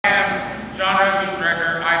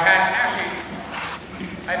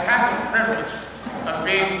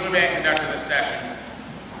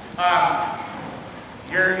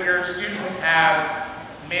Your students have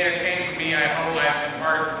made a change in me, and I hope I've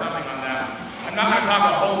imparted something on them. I'm not going to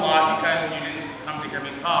talk a whole lot because you didn't come to hear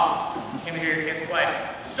me talk. You came to hear your kids play.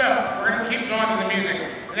 So, we're going to keep going through the music.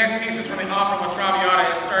 The next piece is from the opera La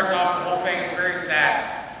Traviata. It starts off the whole thing. It's very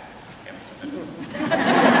sad. Yep, that's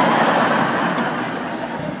it.